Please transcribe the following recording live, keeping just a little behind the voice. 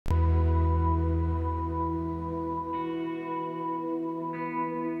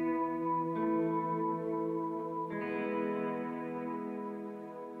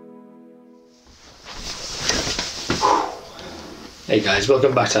Hey guys,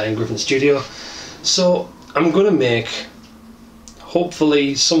 welcome back to Iron Griffin Studio. So I'm going to make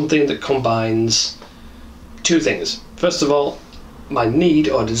hopefully something that combines two things. First of all, my need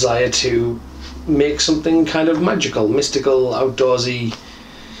or desire to make something kind of magical, mystical, outdoorsy,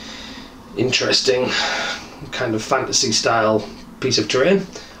 interesting, kind of fantasy style piece of terrain,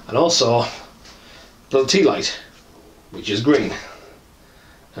 and also a little tea light, which is green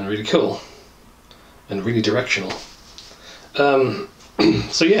and really cool and really directional.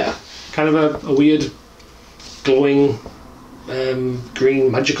 So yeah, kind of a weird glowing green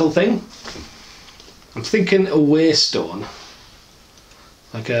magical thing. I'm thinking a waystone,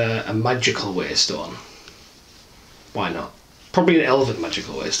 like a magical waystone. Why not? Probably an elven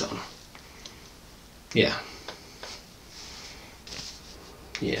magical waystone. Yeah,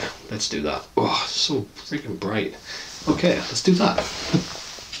 let's do that. Oh, so freaking bright. Okay, let's do that.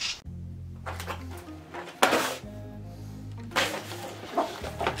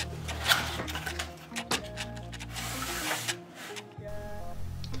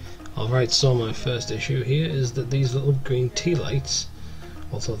 Alright, so my first issue here is that these little green tea lights,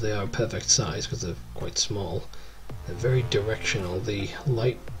 although they are perfect size because they're quite small, they're very directional. The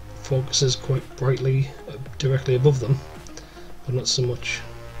light focuses quite brightly directly above them, but not so much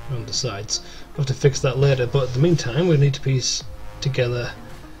around the sides. I'll have to fix that later, but in the meantime we need to piece together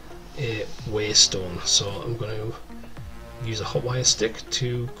a waystone. So I'm going to use a hot wire stick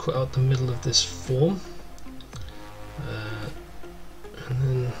to cut out the middle of this form, and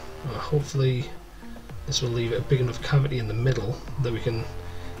then hopefully this will leave a big enough cavity in the middle that we can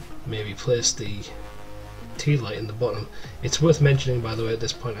maybe place the tea light in the bottom. It's worth mentioning, by the way, at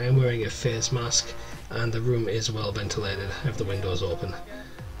this point I am wearing a face mask and the room is well ventilated. I have the windows open,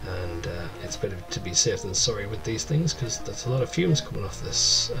 and it's better to be safe than sorry with these things because there's a lot of fumes coming off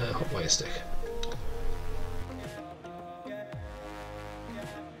this hot wire stick.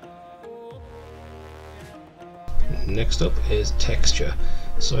 Next up is texture.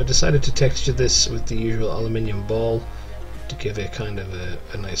 So I decided to texture this with the usual aluminium ball to give it kind of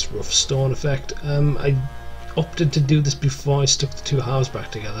a nice rough stone effect. I opted to do this before I stuck the two halves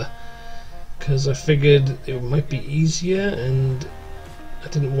back together because I figured it might be easier and I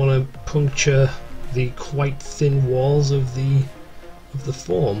didn't want to puncture the quite thin walls of the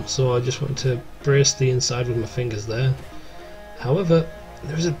form, so I just wanted to brace the inside with my fingers there. However,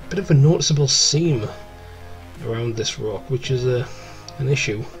 there's a bit of a noticeable seam around this rock, which is an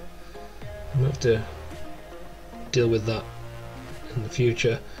issue. I'm going to have to deal with that in the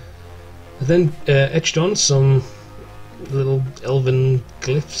future. I then etched on some little elven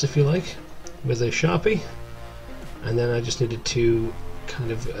glyphs, if you like, with a Sharpie, and then I just needed to kind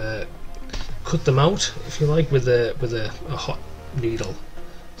of cut them out, if you like, with a hot needle.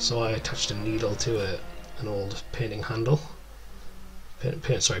 So I attached a needle to an old painting handle,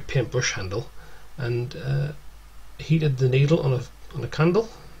 paintbrush handle, and heated the needle on a candle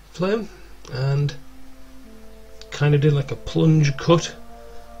flame and kind of did like a plunge cut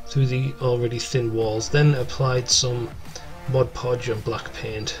through the already thin walls, then applied some Mod Podge and black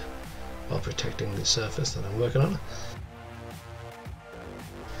paint while protecting the surface that I'm working on.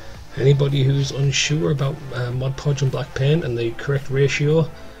 Anybody who's unsure about Mod Podge and black paint and the correct ratio,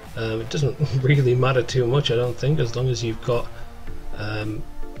 it doesn't really matter too much, I don't think, as long as you've got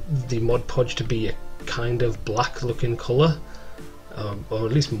the Mod Podge to be a kind of black looking colour, or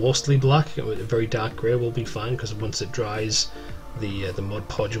at least mostly black. A very dark grey will be fine because once it dries the Mod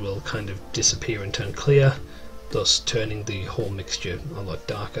Podge will kind of disappear and turn clear, thus turning the whole mixture a lot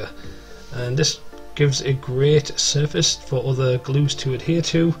darker. And this gives a great surface for other glues to adhere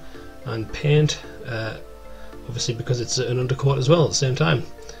to and paint, obviously because it's an undercoat as well at the same time.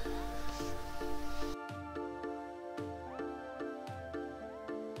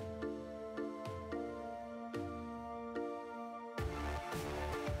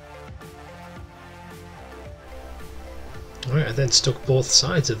 Alright, I then stuck both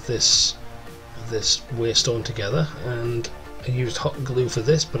sides of this waystone together, and I used hot glue for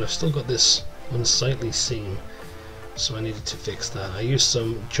this, but I've still got this unsightly seam, so I needed to fix that. I used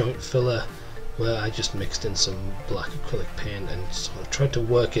some joint filler where I just mixed in some black acrylic paint and sort of tried to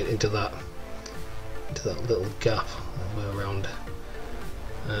work it into that little gap all the way around.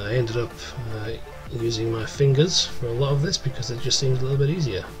 I ended up using my fingers for a lot of this because it just seems a little bit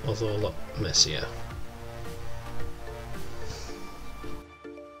easier, although a lot messier.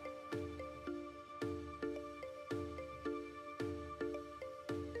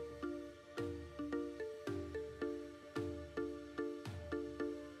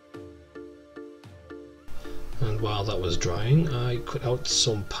 And while that was drying, I cut out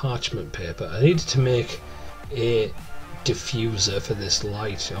some parchment paper. I needed to make a diffuser for this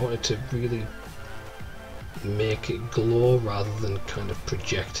light. I wanted to really make it glow rather than kind of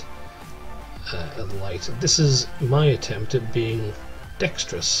project a light. This is my attempt at being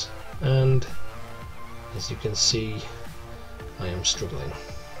dexterous, and as you can see, I am struggling.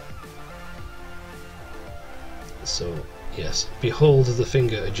 So yes, behold the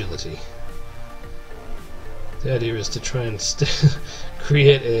finger agility. The idea is to try and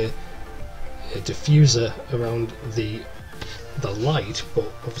create a diffuser around the light,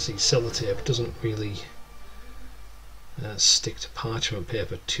 but obviously sellotape doesn't really stick to parchment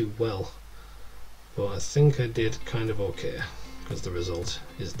paper too well. But I think I did kind of okay, because the result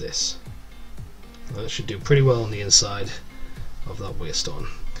is this. That should do pretty well on the inside of that Waystone.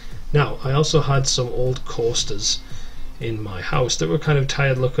 Now, I also had some old coasters in my house that were kind of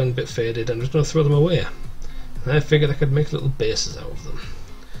tired looking, a bit faded, and I was going to throw them away. And I figured I could make little bases out of them.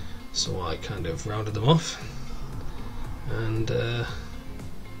 So I kind of rounded them off, and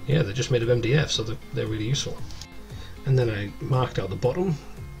yeah, they're just made of MDF, so they're really useful. And then I marked out the bottom,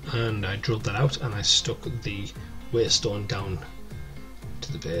 and I drilled that out, and I stuck the Waystone down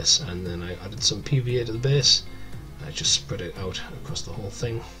to the base, and then I added some PVA to the base. I just spread it out across the whole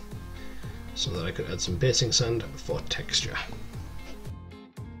thing so that I could add some basing sand for texture.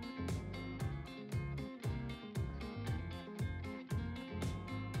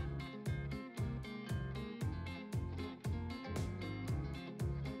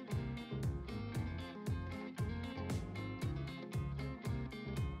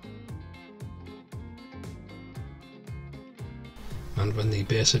 And when the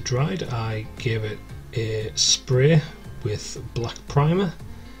base had dried, I gave it a spray with black primer,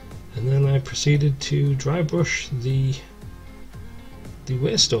 and then I proceeded to dry brush the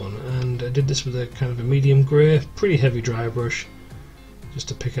Waystone, and I did this with a kind of a medium grey, pretty heavy dry brush, just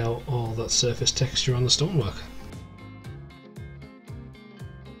to pick out all that surface texture on the stonework.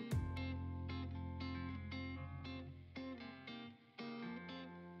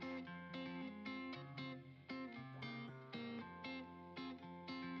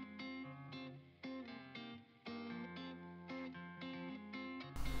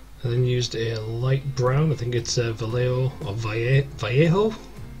 I then used a light brown, I think it's Vallejo or Vallejo?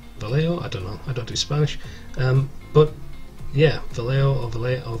 Vallejo? I don't know, I don't do Spanish. But yeah, Vallejo or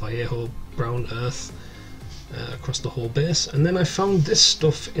Vallejo brown earth across the whole base. And then I found this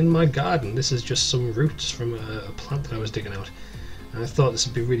stuff in my garden. This is just some roots from a plant that I was digging out. And I thought this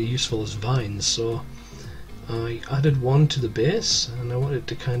would be really useful as vines, so I added one to the base, and I wanted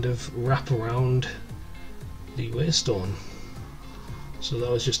to kind of wrap around the Waystone. So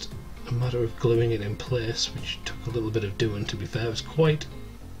that was just a matter of gluing it in place, which took a little bit of doing, to be fair. It was quite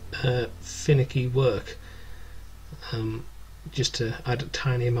finicky work, just to add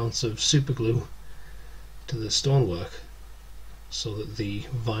tiny amounts of super glue to the stonework so that the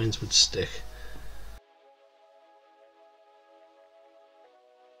vines would stick.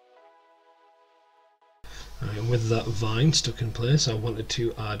 And with that vine stuck in place, I wanted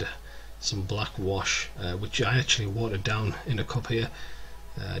to add some black wash, which I actually watered down in a cup here.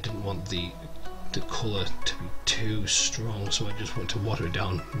 I didn't want the colour to be too strong, so I just wanted to water it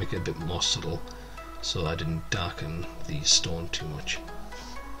down, make it a bit more subtle, so I didn't darken the stone too much.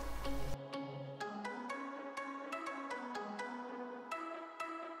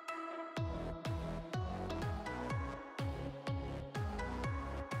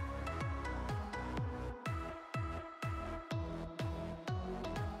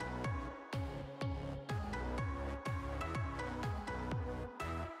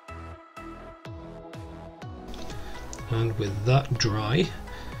 And with that dry,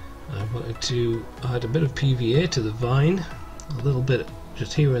 I wanted to add a bit of PVA to the vine, a little bit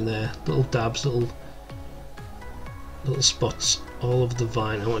just here and there, little dabs, little spots all over the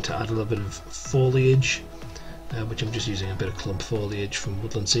vine. I want to add a little bit of foliage, which I'm just using a bit of clump foliage from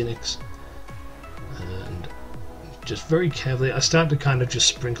Woodland Scenics, and just very carefully I started to kind of just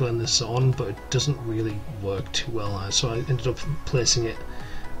sprinkling this on, but it doesn't really work too well, so I ended up placing it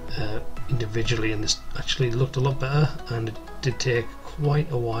individually, and this actually looked a lot better, and it did take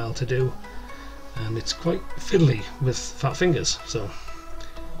quite a while to do, and it's quite fiddly with fat fingers, so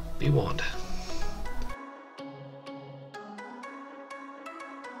be warned.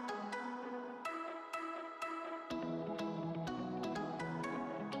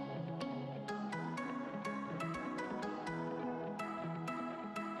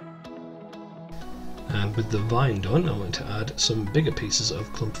 And with the vine done, I want to add some bigger pieces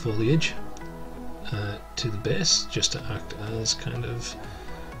of clump foliage to the base, just to act as kind of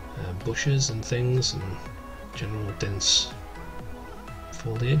bushes and things and general dense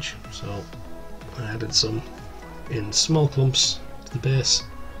foliage. So I added some in small clumps to the base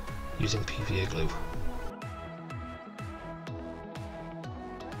using PVA glue.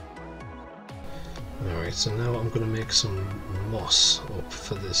 Alright, so now I'm going to make some moss up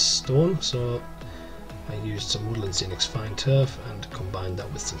for this stone. So I used some Woodland Xenix fine turf and combined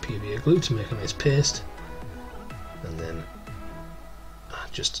that with some PVA glue to make a nice paste, and then I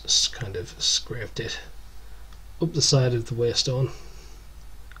just kind of scraped it up the side of the Waystone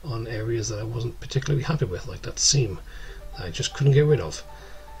on areas that I wasn't particularly happy with, like that seam that I just couldn't get rid of.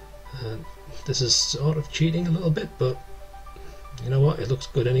 This is sort of cheating a little bit, but you know what, it looks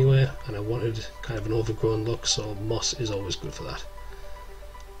good anyway, and I wanted kind of an overgrown look, so moss is always good for that.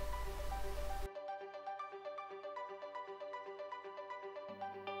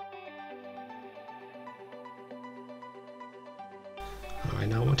 Alright,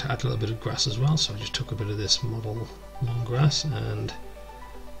 now I want to add a little bit of grass as well, so I just took a bit of this model long grass and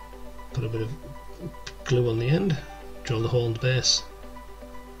put a bit of glue on the end, drilled a hole in the base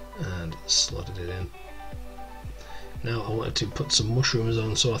and slotted it in. Now I wanted to put some mushrooms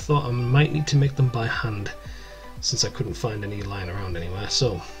on, so I thought I might need to make them by hand since I couldn't find any lying around anywhere.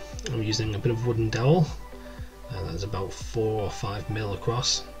 So I'm using a bit of wooden dowel, that's about 4 or 5 mil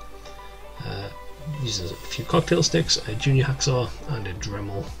across, using a few cocktail sticks, a junior hacksaw and a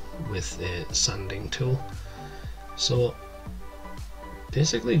Dremel with a sanding tool. So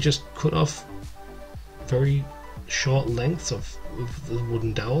basically just cut off very short lengths of the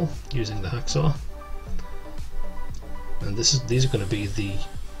wooden dowel using the hacksaw. And these are going to be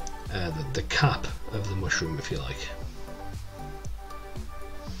the cap of the mushroom, if you like.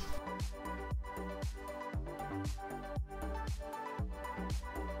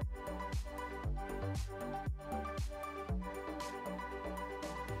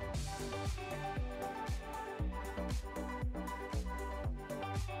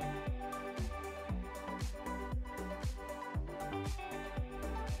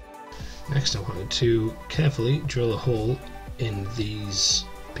 Next, I wanted to carefully drill a hole in these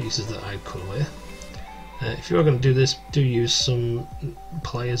pieces that I'd cut away. If you are going to do this, do use some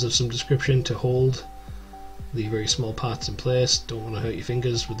pliers of some description to hold the very small parts in place. Don't want to hurt your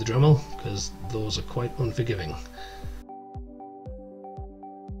fingers with the Dremel, because those are quite unforgiving.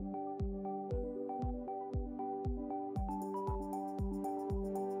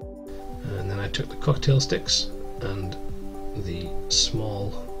 And then I took the cocktail sticks and the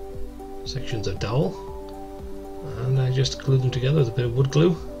small sections of dowel and I just glued them together with a bit of wood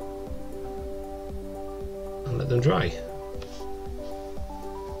glue and let them dry.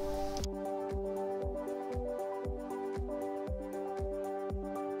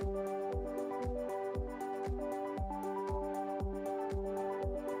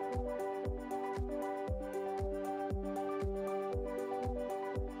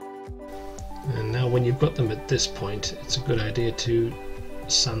 And now when you've got them at this point, it's a good idea to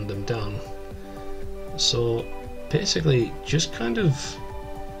sand them down. So basically just kind of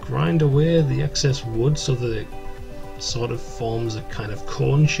grind away the excess wood so that it sort of forms a kind of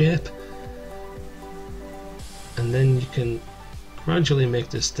cone shape, and then you can gradually make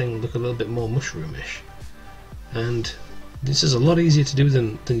this thing look a little bit more mushroomish. And this is a lot easier to do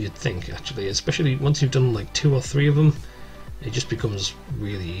than you'd think, actually, especially once you've done like 2 or 3 of them. It just becomes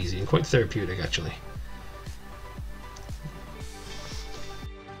really easy and quite therapeutic, actually.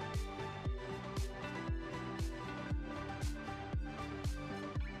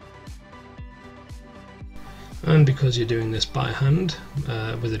 And because you're doing this by hand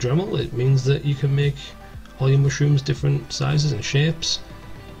with a Dremel, it means that you can make all your mushrooms different sizes and shapes,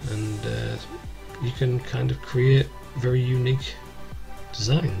 and you can kind of create very unique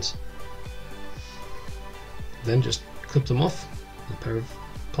designs. Then just clip them off with a pair of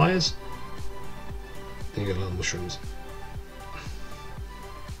pliers and you get little mushrooms.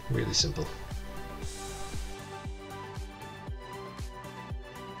 Really simple.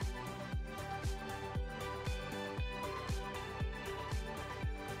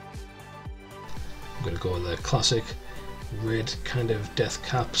 I'm going to go with the classic red kind of death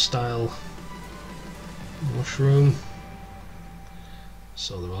cap style mushroom,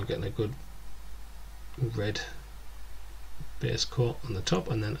 so they're all getting a good red base coat on the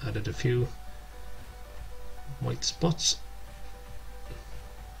top, and then added a few white spots.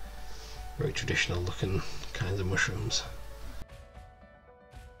 Very traditional looking kinds of mushrooms.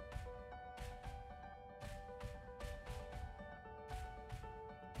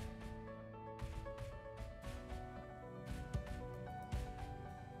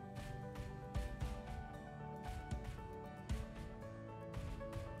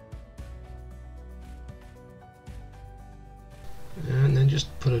 And then just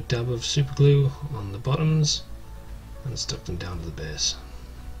put a dab of super glue on the bottoms and stuck them down to the base.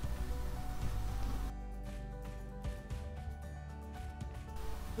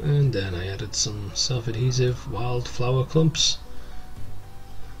 And then I added some self-adhesive wildflower clumps,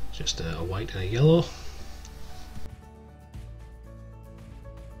 just a white and a yellow.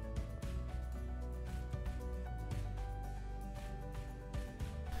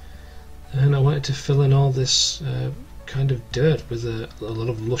 And I wanted to fill in all this kind of dirt with a lot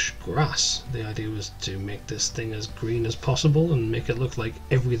of lush grass. The idea was to make this thing as green as possible and make it look like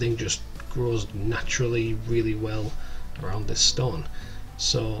everything just grows naturally really well around this stone.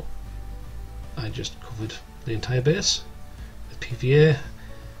 So I just covered the entire base with PVA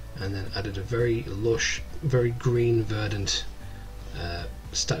and then added a very lush, very green, verdant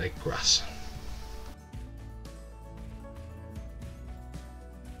static grass.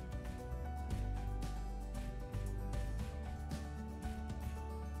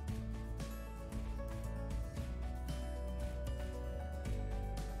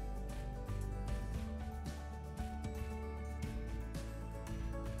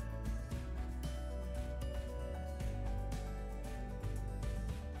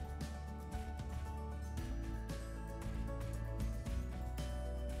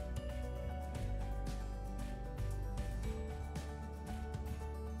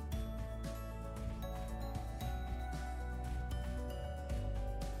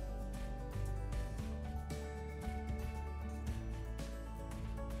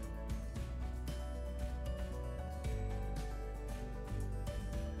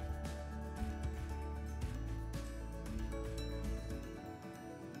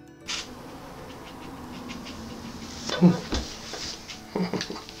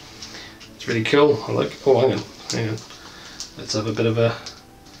 It's really cool. I like. Oh, hang on. Let's have a bit of a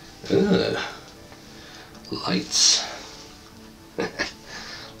lights.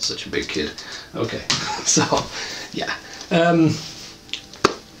 Such a big kid. Okay, so yeah.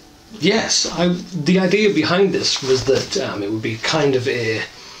 Yes, the idea behind this was that it would be kind of a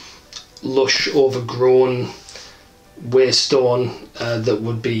lush, overgrown waystone that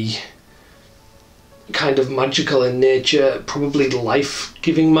would be kind of magical in nature, probably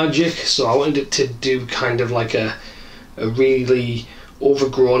life-giving magic. So I wanted it to do kind of like a really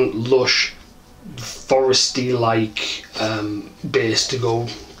overgrown, lush, foresty-like base for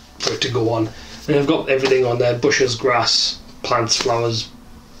it to go on. And I've got everything on there: bushes, grass, plants, flowers,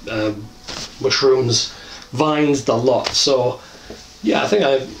 mushrooms, vines, the lot. So yeah, I think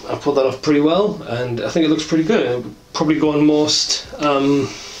I put that off pretty well, and I think it looks pretty good. It would probably go on most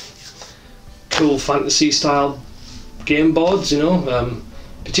cool fantasy style game boards, you know,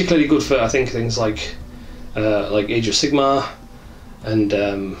 particularly good for, I think, things like Age of Sigmar and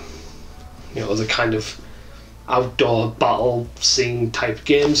you know, other kind of outdoor battle scene type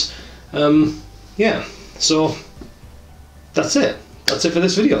games. Yeah, so that's it for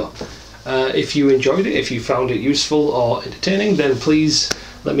this video. If you enjoyed it, if you found it useful or entertaining, then please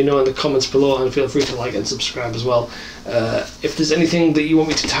let me know in the comments below, and feel free to like and subscribe as well. If there's anything that you want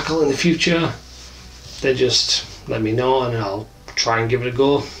me to tackle in the future, then just let me know and I'll try and give it a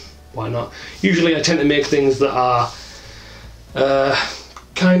go. Why not? Usually I tend to make things that are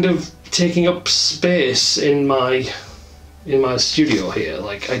kind of taking up space in my studio here.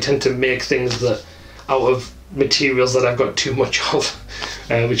 Like, I tend to make things that out of materials that I've got too much of,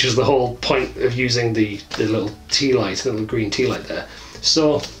 which is the whole point of using the little tea light, the little green tea light there.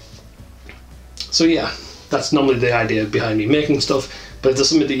 So yeah, that's normally the idea behind me making stuff. But if there's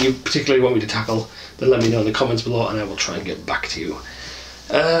something that you particularly want me to tackle, then let me know in the comments below and I will try and get back to you.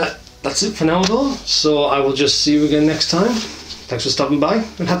 That's it for now though, so I will just see you again next time. Thanks for stopping by,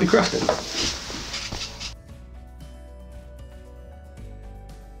 and happy crafting!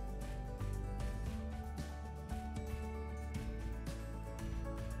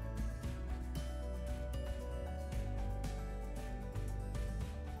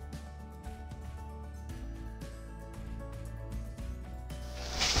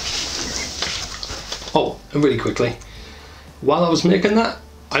 Oh, and really quickly, while I was making that,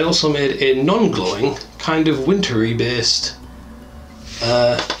 I also made a non-glowing, kind of wintry based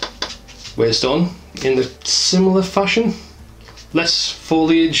waystone in a similar fashion. Less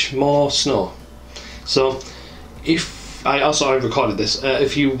foliage, more snow. So if I recorded this,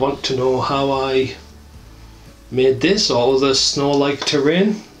 if you want to know how I made this or other snow-like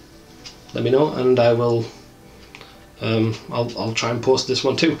terrain, let me know and I will I'll try and post this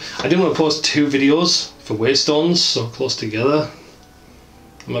one too. I didn't want to post two videos for waystones so close together.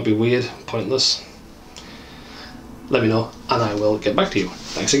 It might be weird, pointless. Let me know and I will get back to you.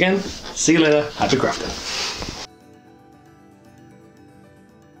 Thanks again. See you later. Happy crafting.